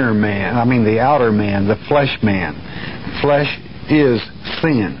inner man, the outer man, the flesh man. Flesh is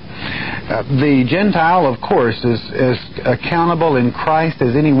sin. The Gentile, of course, is as accountable in Christ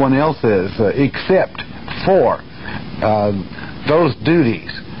as anyone else is, except for those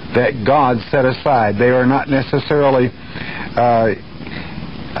duties that God set aside. They are not necessarily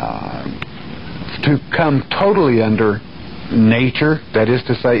to come totally under nature, that is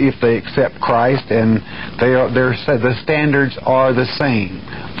to say, if they accept Christ, and the standards are the same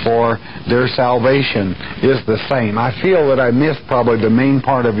for their salvation is the same. I feel that I missed probably the main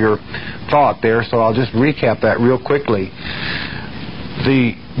part of your thought there, so I'll just recap that real quickly.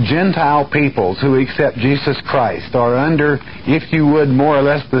 The Gentile peoples who accept Jesus Christ are under, if you would, more or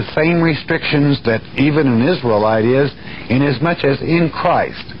less the same restrictions that even an Israelite is, inasmuch as in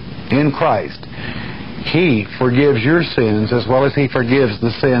Christ, He forgives your sins as well as He forgives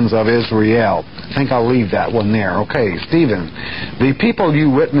the sins of Israel. I think I'll leave that one there. Okay, Stephen, the people you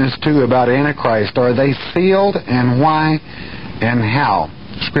witnessed to about Antichrist, are they sealed, and why and how?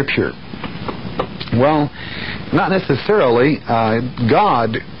 Scripture. Well, not necessarily.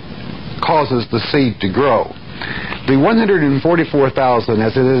 God causes the seed to grow. The 144,000,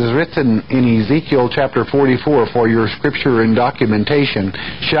 as it is written in Ezekiel chapter 44 for your scripture and documentation,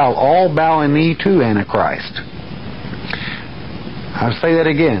 shall all bow a knee to Antichrist. I'll say that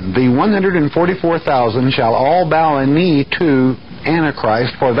again. The 144,000 shall all bow a knee to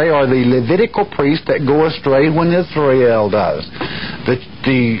Antichrist, for they are the Levitical priests that go astray when Israel does.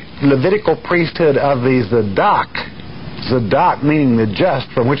 The Levitical priesthood of the Zadok meaning the just,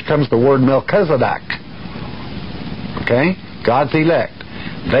 from which comes the word Melchizedek. Okay? God's elect.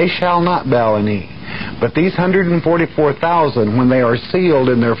 They shall not bow a knee. But these 144,000, when they are sealed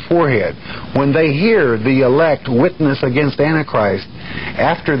in their forehead, when they hear the elect witness against Antichrist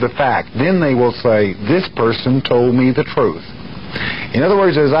after the fact, then they will say, this person told me the truth. In other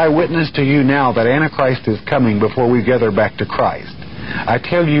words, as I witness to you now that Antichrist is coming before we gather back to Christ, I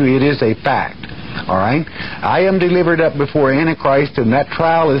tell you it is a fact. All right? I am delivered up before Antichrist, and that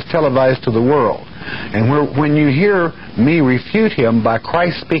trial is televised to the world. And when you hear me refute him by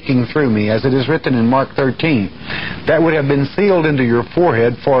Christ speaking through me, as it is written in Mark 13, that would have been sealed into your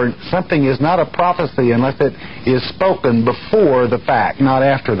forehead, for something is not a prophecy unless it is spoken before the fact, not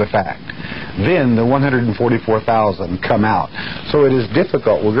after the fact. Then the 144,000 come out. So it is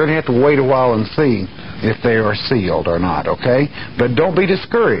difficult. We're going to have to wait a while and see if they are sealed or not, okay? But don't be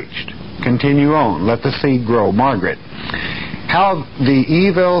discouraged. Continue on. Let the seed grow. Margaret, how the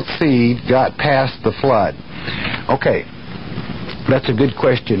evil seed got past the flood. Okay, that's a good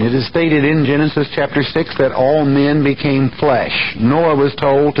question. It is stated in Genesis chapter 6 that all men became flesh. Noah was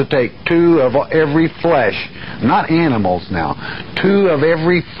told to take 2 of every flesh, not animals now, 2 of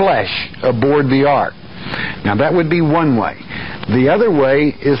every flesh aboard the ark. Now that would be one way. The other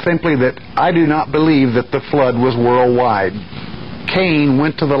way is simply that I do not believe that the flood was worldwide. Cain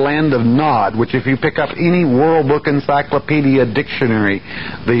went to the land of Nod, which if you pick up any World Book Encyclopedia dictionary,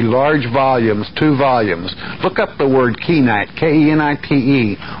 the large volumes, 2 volumes, look up the word Kenite,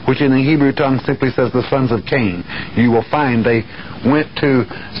 K-E-N-I-T-E, which in the Hebrew tongue simply says the sons of Cain. You will find they went to,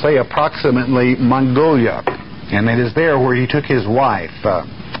 say, approximately Mongolia, and it is there where he took his wife.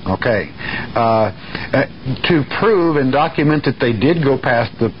 Okay. To prove and document that they did go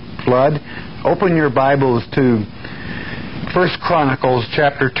past the flood, open your Bibles to 1 Chronicles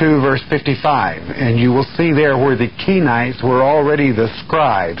chapter 2, verse 55, and you will see there where the Kenites were already the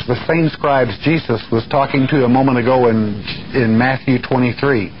scribes, the same scribes Jesus was talking to a moment ago in Matthew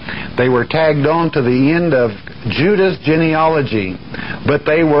 23. They were tagged on to the end of Judah's genealogy, but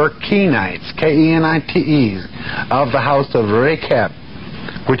they were Kenites, K-E-N-I-T-Es, of the house of Rechab,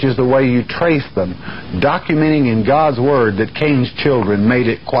 which is the way you trace them, documenting in God's Word that Cain's children made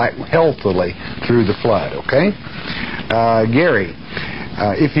it quite healthily through the flood, okay? Gary,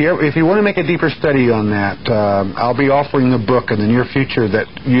 if you want to make a deeper study on that, I'll be offering a book in the near future that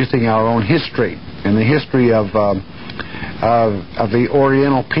using our own history and the history of the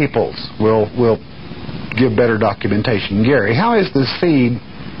Oriental peoples will give better documentation. Gary, how is the seed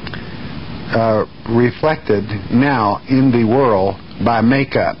reflected now in the world by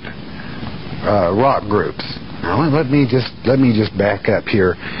makeup rock groups? Now, let me just back up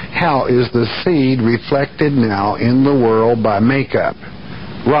here. How is the seed reflected now in the world by makeup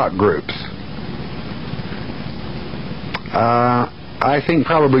rock groups? I think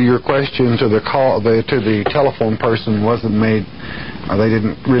probably your question to the telephone person wasn't made, or they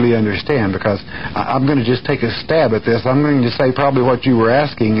didn't really understand, because I'm going to just take a stab at this. I'm going to say probably what you were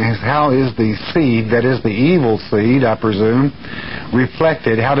asking is, how is the seed, that is the evil seed, I presume,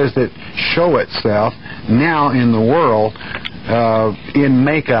 reflected? How does it show itself now in the world in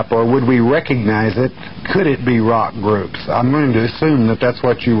makeup, or would we recognize it? Could it be rock groups? I'm going to assume that that's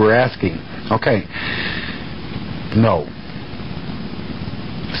what you were asking. Okay. No.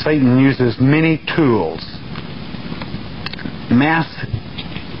 Satan uses many tools. Mass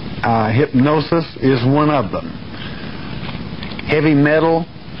hypnosis is one of them. Heavy metal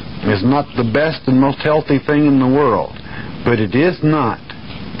is not the best and most healthy thing in the world, but it is not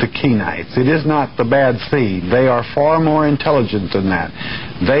the Kenites. It is not the bad seed. They are far more intelligent than that.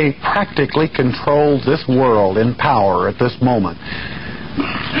 They practically control this world in power at this moment.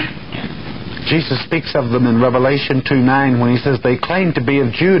 Jesus speaks of them in Revelation 2:9 when he says they claim to be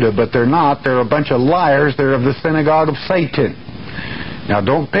of Judah, but they're not. They're a bunch of liars. They're of the synagogue of Satan. Now,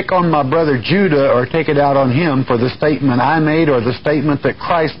 don't pick on my brother Judah or take it out on him for the statement I made or the statement that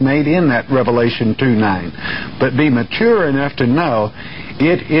Christ made in that Revelation 2:9. But be mature enough to know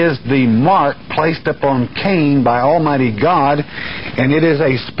it is the mark placed upon Cain by Almighty God, and it is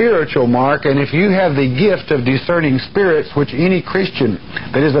a spiritual mark, and if you have the gift of discerning spirits, which any Christian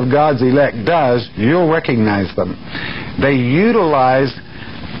that is of God's elect does, you'll recognize them. They utilize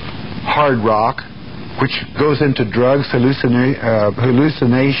hard rock, which goes into drugs,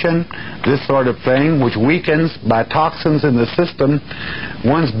 hallucination, this sort of thing, which weakens by toxins in the system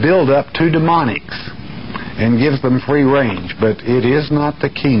one's build-up to demonics and gives them free range. But it is not the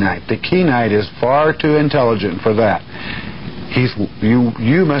Kenite. The Kenite is far too intelligent for that.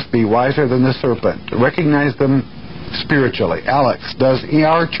 You must be wiser than the serpent. Recognize them spiritually. Alex, does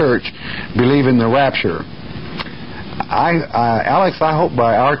our church believe in the rapture? Alex, I hope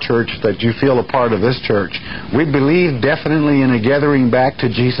by our church that you feel a part of this church. We believe definitely in a gathering back to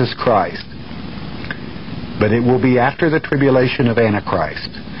Jesus Christ. But it will be after the tribulation of Antichrist.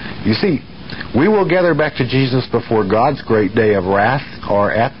 You see, we will gather back to Jesus before God's great day of wrath,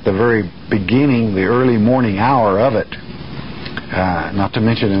 or at the very beginning, the early morning hour of it. Not to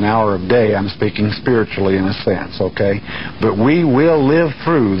mention an hour of day. I'm speaking spiritually in a sense, okay? But we will live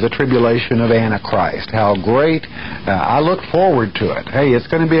through the tribulation of Antichrist. How great. I look forward to it. Hey, it's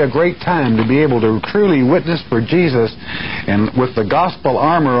going to be a great time to be able to truly witness for Jesus and with the gospel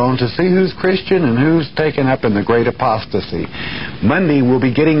armor on to see who's Christian and who's taken up in the great apostasy. Monday, we'll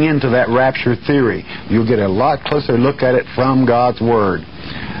be getting into that rapture theory. You'll get a lot closer look at it from God's Word.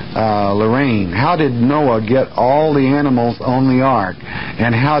 Lorraine, how did Noah get all the animals on the ark,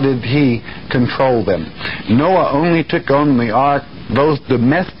 and how did he control them? Noah only took on the ark those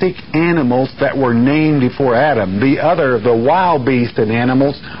domestic animals that were named before Adam. The wild beasts and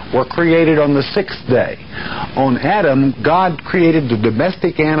animals were created on the sixth day. On Adam, God created the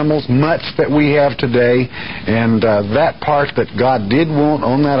domestic animals, much that we have today, and that part that God did want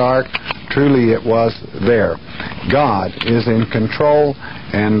on that ark, truly it was there. God is in control,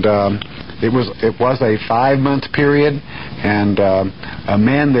 and it was a 5-month period, and a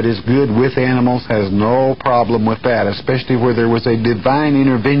man that is good with animals has no problem with that, especially where there was a divine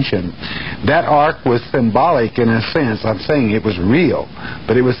intervention. That ark was symbolic in a sense. I'm saying it was real,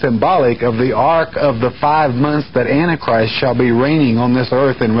 but it was symbolic of the ark of the 5 months that Antichrist shall be reigning on this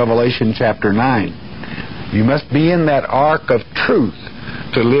earth in Revelation chapter 9. You must be in that ark of truth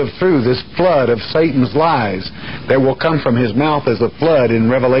to live through this flood of Satan's lies that will come from his mouth as a flood in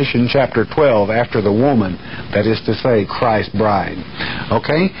Revelation chapter 12 after the woman, that is to say, Christ's bride.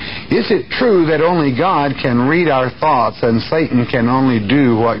 Okay? Is it true that only God can read our thoughts and Satan can only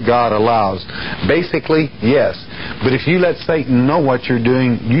do what God allows? Basically, yes. But if you let Satan know what you're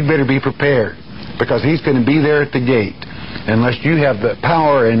doing, you'd better be prepared, because he's going to be there at the gate unless you have the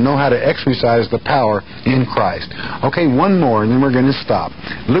power and know how to exercise the power in Christ. Okay, one more and then we're going to stop.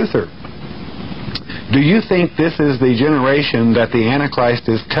 Luther, do you think this is the generation that the Antichrist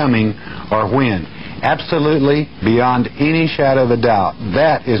is coming, or when? Absolutely, beyond any shadow of a doubt.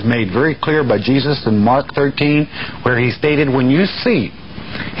 That is made very clear by Jesus in Mark 13, where he stated, when you see,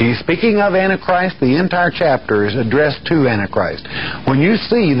 he's speaking of Antichrist, the entire chapter is addressed to Antichrist. When you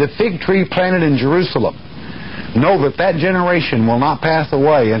see the fig tree planted in Jerusalem, know that that generation will not pass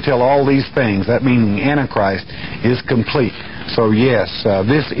away until all these things, that meaning Antichrist, is complete. So yes,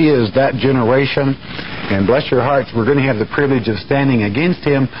 this is that generation, and bless your hearts, we're going to have the privilege of standing against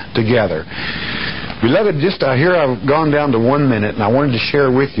him together. Beloved, just here I've gone down to 1 minute, and I wanted to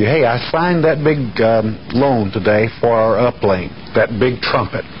share with you, hey, I signed that big loan today for our uplink, that big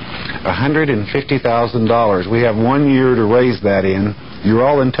trumpet, $150,000. We have 1 year to raise that in. You're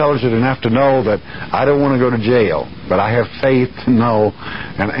all intelligent enough to know that I don't want to go to jail, but I have faith to know,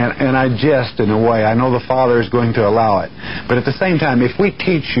 and I jest in a way. I know the Father is going to allow it. But at the same time, if we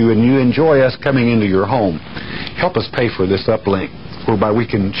teach you and you enjoy us coming into your home, help us pay for this uplink, whereby we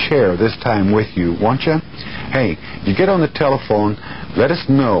can share this time with you, won't you? Hey, you get on the telephone, let us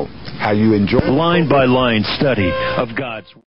know how you enjoy line-by-line study of God's